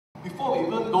before we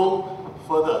even go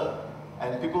further,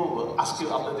 and people will ask you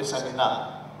after this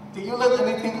seminar, did you learn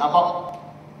anything about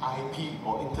IP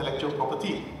or intellectual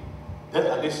property? Then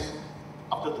at least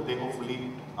after today,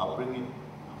 hopefully, I'll bring it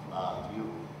to you.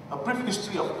 A brief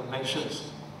history of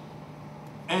inventions.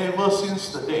 Ever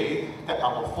since the day that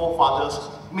our forefathers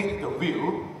made the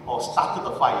wheel or started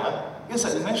the fire, it's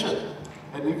an invention.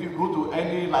 And if you go to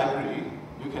any library,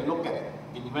 you can look at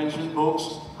invention books,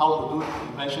 how to do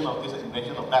invention of this,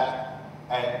 invention of that.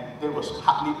 And there was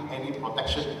hardly any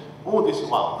protection all this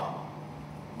while.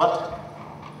 But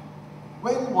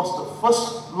when was the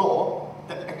first law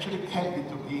that actually came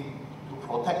into being to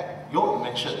protect your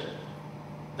invention?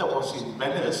 That was in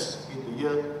Venice in the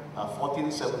year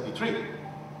 1473.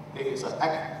 There is an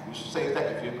act which says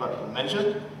that if you've got an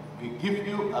invention, we give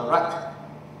you a right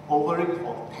over it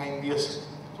for 10 years.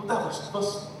 So that was the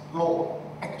first law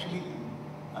actually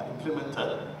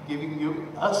implemented, giving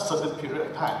you a certain period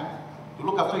of time to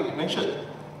look after your invention.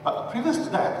 But previous to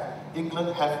that,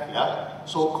 England have their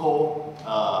so-called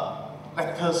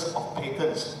letters of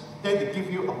patents. Then they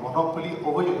give you a monopoly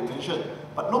over your invention,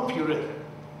 but no period.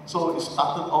 So it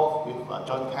started off with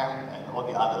John Cam and all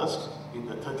the others in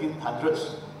the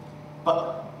 1300s.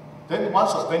 But then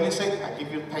once Venice said, I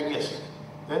give you 10 years.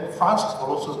 Then France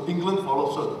follows suit, England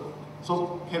follows suit.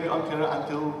 So carry on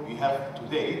until we have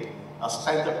today a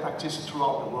standard practice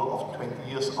throughout the world of 20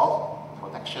 years of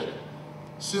protection.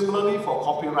 Similarly for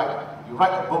copyright, you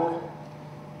write a book,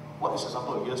 what is the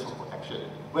number of years for protection?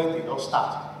 When did it all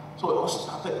start? So it all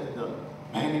started in the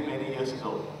many years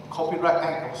ago. Copyright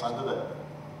Act was under the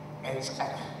Ends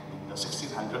Act in the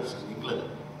 1600s in England,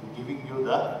 giving you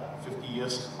the 50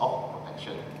 years of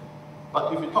protection.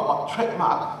 But if you talk about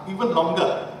trademark, even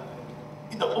longer.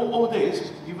 In the old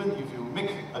days, even if you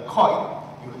make a coin,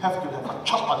 you have to have a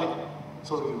chalk on it.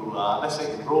 So you, let's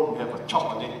say in Rome, you have a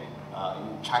chalk on it.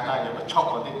 In China, you have a chalk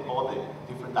on it, all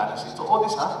the different dynasties. So all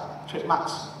these are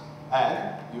trademarks.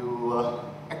 And you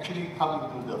actually come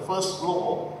into the first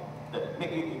law that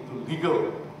make it into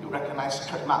legal. You recognize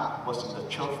trademark was in the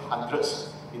 1200s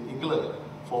in England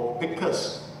for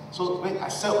bakers. So when I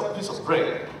sell a piece of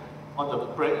bread, on the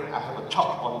bread I have a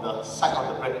chalk on the side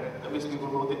of the bread. That means people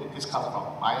know that this comes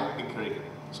from my bakery.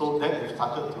 So then we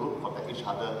started to protect each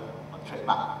other on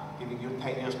trademark, giving you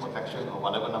 10 years protection or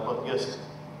whatever number of years.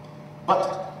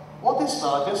 But all these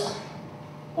are just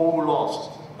old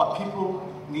laws, but people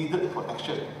needed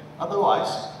protection.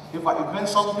 Otherwise, if I invent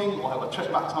something or have a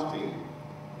trademark something,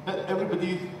 then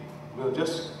everybody will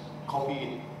just copy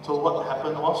it. So what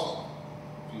happened was,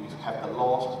 we have the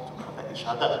laws to protect each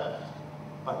other.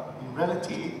 But in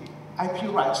reality,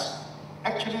 IP rights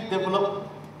actually developed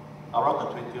around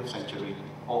the 20th century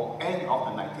or end of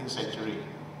the 19th century,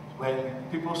 when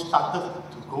people started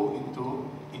to go into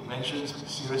inventions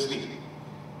seriously.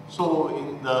 So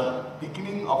in the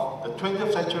beginning of the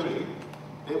 20th century,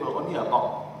 there were only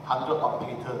about 100 odd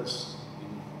patents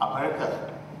in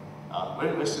America,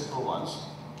 very simple ones.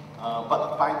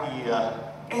 But by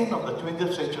the end of the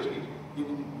 20th century,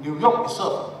 in New York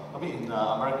itself, in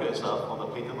America itself, for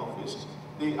the patent office,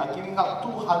 they are giving out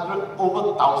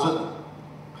over 1,000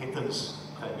 patents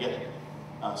per year.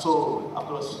 So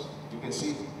afterwards, you can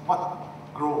see what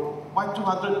grow, why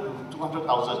 200 to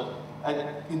 200,000.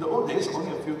 And in the old days,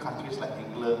 only a few countries like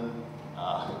England,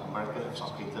 America have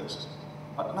some patents.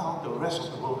 But now the rest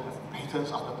of the world have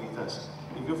patents after patents.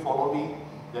 If you follow me,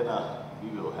 then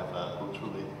we will have go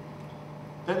through it.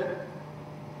 Then,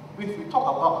 if we talk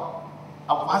about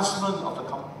advancement of the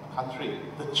country,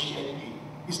 the GNP,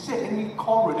 is there any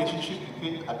core relationship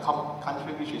between a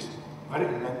country which is very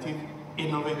inventive,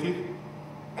 innovative,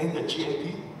 and the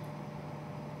GNP?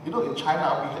 You know, in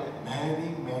China, we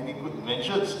had many good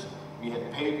inventions. We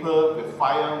had paper, we had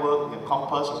firework, we had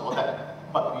compass, and all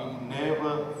that, but we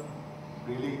never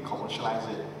really commercialized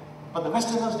it. But the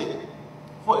Westerners did.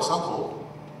 For example,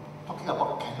 talking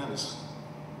about cannons.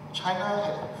 China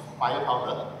had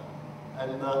firepower,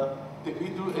 and did we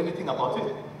do anything about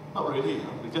it? Not really.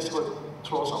 We just go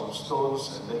throw some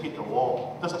stones and then hit the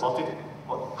wall. That's about it.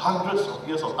 For hundreds of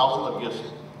years or thousands of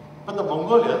years. But the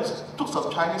Mongolians took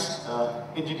some Chinese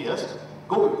engineers,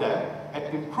 go with them, and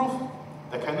improve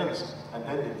the cannons, and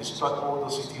then they destroyed all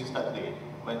those cities that they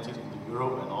went into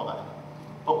Europe and all that.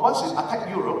 But once they attacked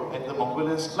Europe and the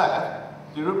Mongolians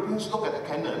left, the Europeans looked at the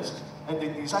cannons and they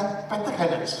designed better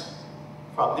cannons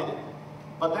from it.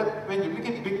 But then when you make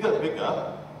it bigger and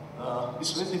bigger,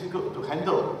 it's very difficult to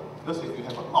handle, because if you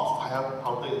have a lot of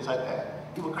firepower inside there,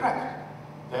 it will crack.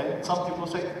 Then some people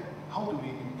say, how do we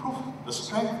improve the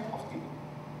strength of the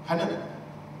cannon?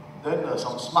 Then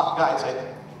some smart guys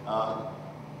said,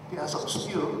 there are some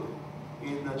skill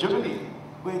in Germany.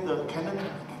 where the cannon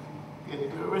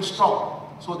is very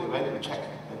strong. So they went to check,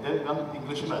 and then one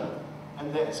Englishman,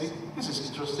 and then see, this is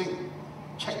interesting.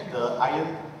 Check the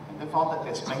iron, and they found that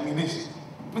there's manganese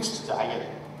mixed with the iron.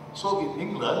 So in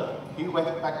England, he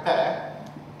went back there,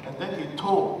 and then he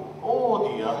told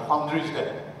all the foundries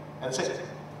there, and said,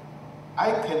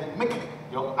 I can make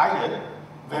your iron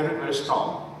very, very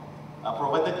strong,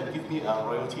 provided you give me a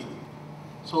royalty.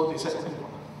 So they said, okay,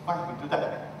 fine, we do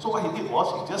that. So what he did was,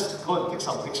 he just go and take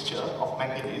some mixture of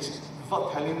manganese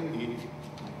without telling the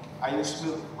iron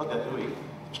smith what they're doing.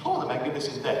 Throw the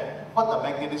manganese in there. What the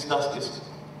manganese does is,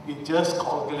 it just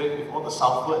coagulates with all the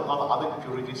sulfur and all the other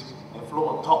impurities and flow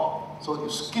on top. So you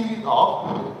skim it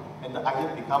off, and the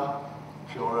iron become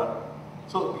purer.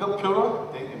 So it become purer,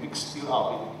 then you mix steel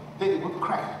out of it. Then it will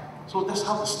crack. So that's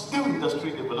how the steel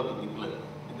industry developed in England.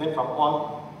 And then from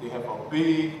on, they have a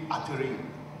big artery.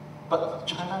 But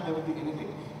China never did anything.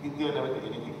 India never did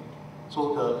anything.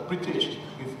 So the British,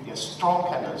 with their strong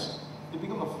cannons, they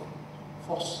become a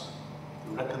force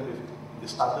to reckon with. They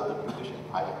started the British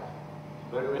Empire.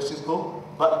 Very, very simple,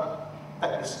 but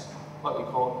that is what we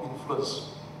call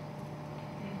influence.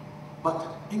 But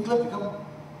England became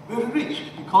very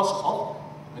rich because of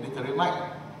military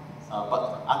might,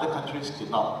 but other countries did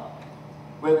not.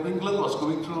 When England was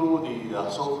going through the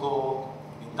so-called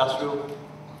Industrial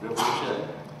Revolution,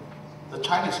 the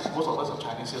Chinese, most of us are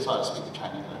Chinese here, so I speak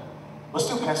Chinese, but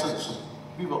still peasants.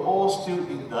 We were all still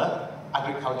in the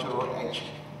agricultural age.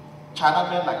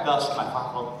 Chinamen like us, my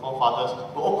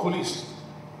forefathers, were all coolies.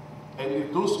 And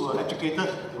if those who were educated,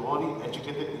 they were only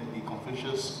educated in the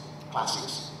Confucius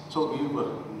classics. So we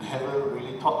were never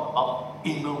really taught about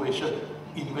innovation,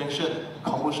 invention,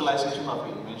 commercialization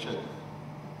of invention.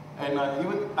 And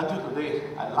even until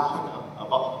today, I laugh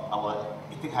about our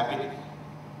eating habit.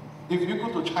 If you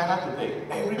go to China today,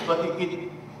 everybody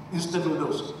eat instant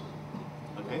noodles.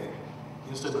 Okay?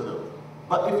 Instant noodle.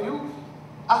 But if you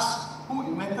ask who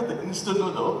invented the instant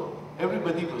noodle,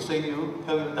 everybody will tell you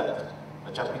that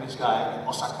a Japanese guy in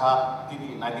Osaka did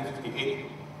it in 1958.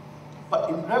 But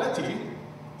in reality,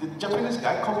 the Japanese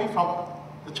guy copied from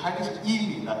the Chinese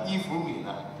Yi Fu Min,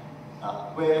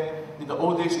 where in the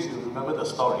old days, if you remember the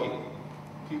story,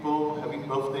 people having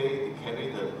birthday, they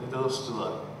carry the noodles to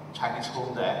a Chinese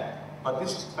home there. But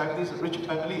this family is a rich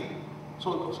family.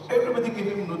 So everybody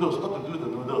gave him noodles, what to do the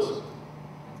noodles.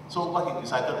 So what he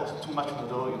decided was too much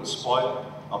noodle, it would spoil,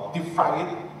 I'll deep fry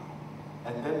it,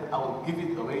 and then I will give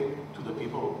it away to the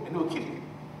people, and they will keep it.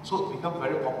 So it became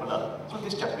very popular. So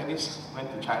this Japanese went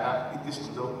to China, eat this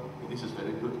noodle, this is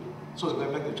very good. So he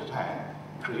went back to Japan,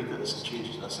 created a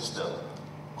system,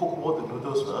 cook all the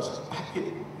noodles first, pack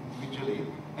it individually,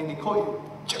 and they call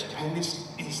it Japanese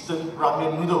instant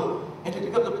ramen noodle. And it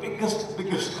became the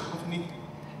biggest company.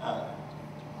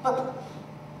 But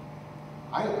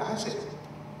I said,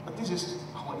 but this is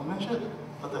our invention.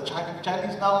 But the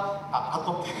Chinese now are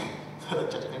adopting the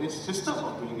Japanese system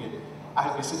of doing it.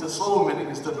 I visited so many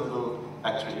instant noodle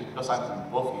factories because I'm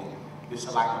involved in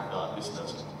this line of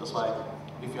business. That's why,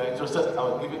 if you're interested, I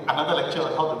will give you another lecture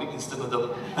on how to make instant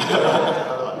noodle.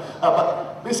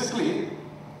 But basically,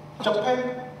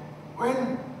 Japan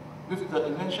went with the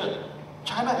invention.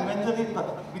 China invented it,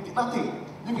 but we did nothing.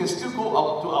 You can still go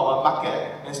out to our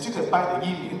market and still can buy the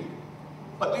yi,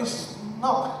 but it's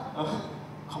not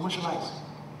commercialized.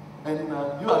 And you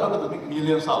are not going to make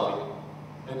millions out of it.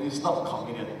 And it's not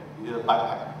convenient. You need a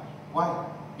backpack. Why?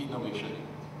 Innovation.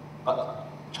 But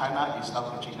China is now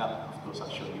catching up, of course, I'll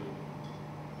show you.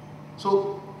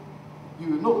 So,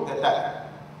 you look at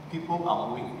that. People are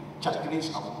moving.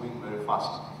 Japanese are moving very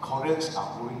fast. Koreans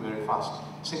are moving very fast.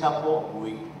 Singapore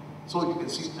moving. So you can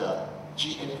see the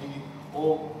GNP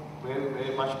all very,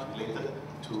 very much related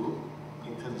to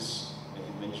patents and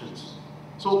inventions.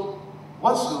 So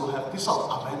once you have this sort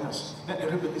of awareness, then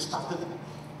everybody started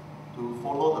to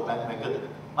follow the bandwagon.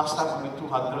 Last time only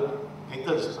 200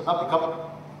 patents, but now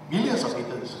become millions of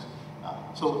patents.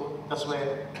 So that's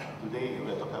where today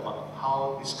we're talking about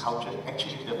how this culture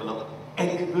actually developed, and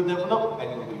it will develop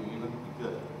and it will be even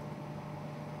bigger.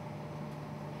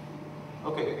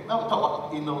 Okay, now we talk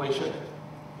about innovation.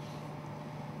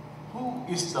 Who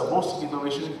is the most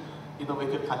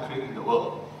innovative country in the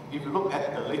world? If you look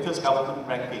at the latest government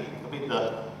ranking,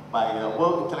 by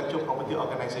World Intellectual Property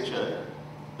Organization,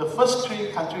 the first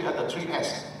three countries are the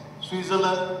 3S: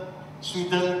 Switzerland,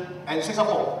 Sweden, and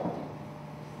Singapore.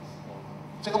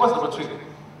 Singapore is number 3.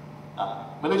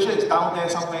 Malaysia is down there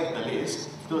somewhere in the list.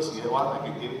 Those here, one I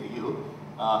can give to you.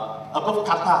 Above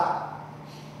Qatar.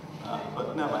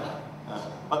 But never mind.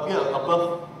 But we are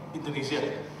above Indonesia.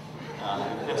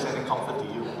 If there's any comfort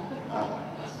to you.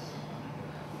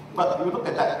 But you look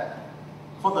at that.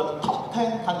 For the top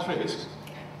 10 countries,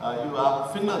 you are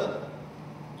Finland,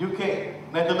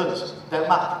 UK, Netherlands,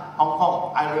 Denmark, Hong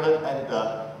Kong, Ireland, and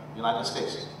the United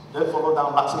States. Then follow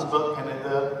down Luxembourg,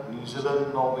 Canada, New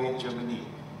Zealand, Norway, Germany.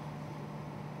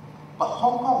 But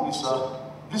Hong Kong is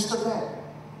listed there.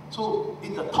 So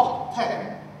in the top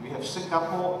 10, we have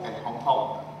Singapore and Hong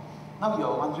Kong. Now you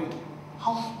are wondering,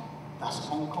 how does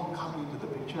Hong Kong come into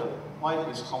the picture? Why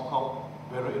is Hong Kong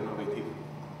very innovative?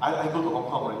 I go to Hong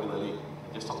Kong regularly.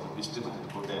 I just talk to Wisdom, I have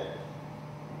to go there.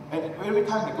 And every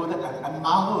time I go there, I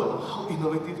marvel at how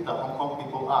innovative the Hong Kong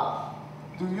people are.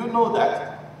 Do you know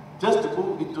that just to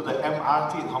go into the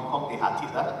MRT in Hong Kong,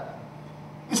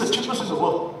 it's the cheapest in the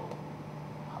world?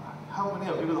 How many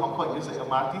of you go to Hong Kong and use the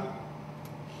MRT?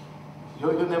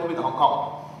 You've never been to Hong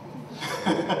Kong.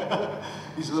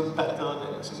 It's even better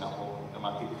than the Singapore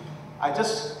MRT. I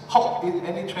just hop in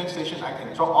any train station, I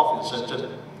can drop off in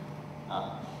Shenzhen.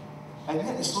 And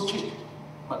yet it's so cheap.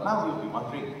 But now you'll be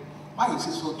wondering, why is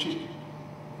it so cheap?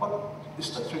 What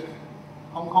is the trick?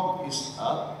 Hong Kong is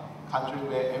a country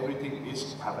where everything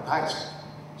is privatized.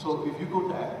 So if you go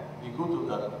there, you go to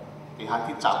the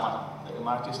Tehati Zaman, the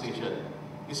MRT station,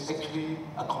 it's actually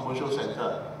a commercial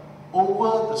center.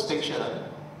 Over the station,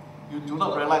 you do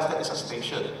not realize that it's a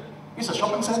station. It's a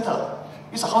shopping center.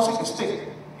 It's a housing estate.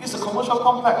 It's a commercial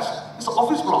complex. It's an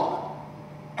office block.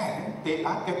 And they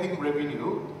are getting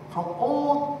revenue from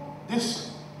all these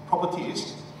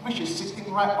properties, which is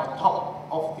sitting right on top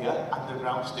of their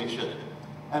underground station.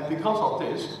 And because of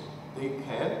this, they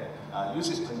can use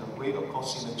it in a way of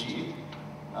course synergy,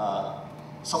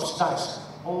 subsidize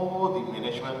all the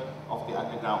management of the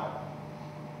underground.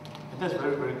 And that's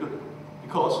very, very good.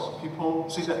 Because people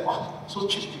say that, wow, so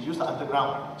cheap to use the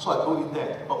underground, so I go in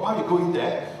there. But while you go in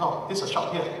there, oh, there's a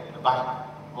shop here, I buy.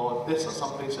 Or there's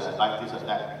some place I buy this and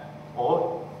that.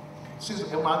 Or, since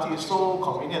the MRT is so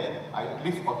convenient, I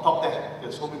live on top there.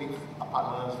 There's so many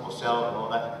apartments for sale and all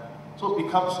that. So it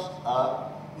becomes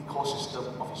an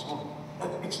ecosystem of its own.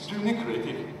 And extremely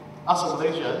creative. As a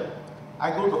Malaysian,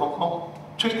 I go to Hong Kong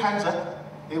 3 times,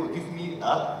 they will give me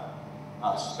a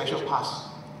special pass.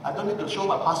 I don't need to show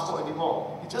my passport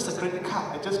anymore. It's just a credit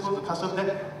card. I just go to customs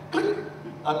there, click,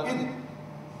 I'm in.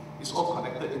 It's all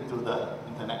connected into the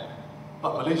internet.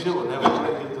 But Malaysia will never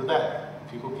let you do that.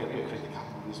 People carry a credit card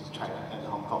to China and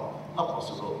Hong Kong. Not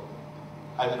possible.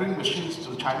 I bring machines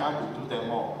to China to do them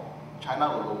more.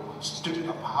 China will strip it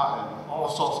apart and all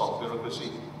sorts of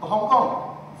bureaucracy. But Hong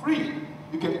Kong, free.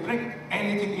 You can bring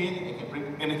anything in, you can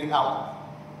bring anything out.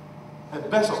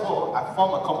 And best of all, I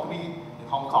form a company in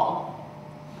Hong Kong,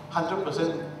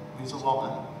 100% Winsor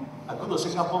Wong. I go to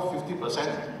Singapore,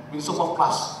 50% Winsor Wong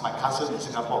plus my cousin in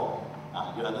Singapore.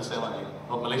 You understand what I mean?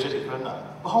 But Malaysia is different.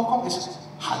 But Hong Kong is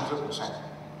 100%.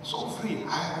 So free.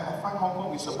 I find Hong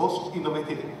Kong is the most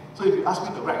innovative. So if you ask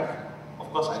me to rank,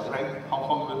 of course I rank Hong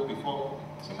Kong before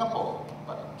Singapore.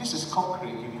 But this is called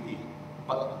creativity.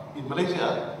 But in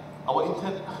Malaysia, our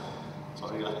internet,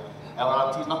 sorry,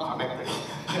 LRT not connected.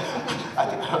 I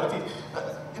think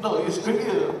LRT, it's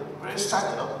really very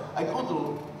sad, I go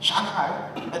to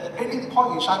Shanghai, at any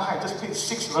point in Shanghai, I just pay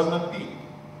 6 renminbi.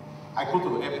 I go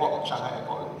to the airport, Shanghai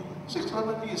airport already. 6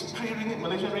 renminbi is 3 ringgit,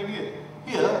 Malaysian ringgit.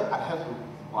 Here, I have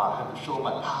to show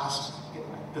my pass, get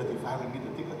my 35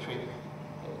 ringgit to take a train.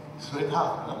 It's very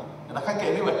tough, and I can't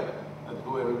get anywhere. I have to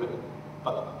go everywhere.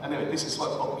 But anyway, this is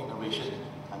what's called innovation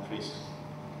countries.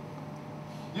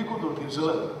 You go to New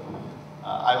Zealand.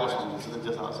 I was from New Zealand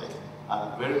just now, I say.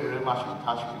 I'm very, very much in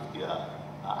touch with their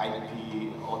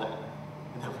IP, all that.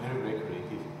 And they're very, very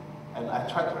creative. And I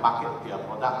try to market their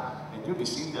product, and you'll be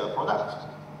seeing their products.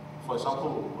 For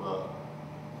example,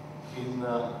 in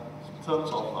terms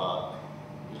of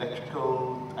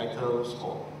electrical items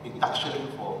for induction,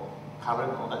 for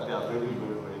current, all that, they are very,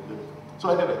 very, very good. So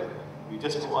anyway, we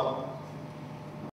just go on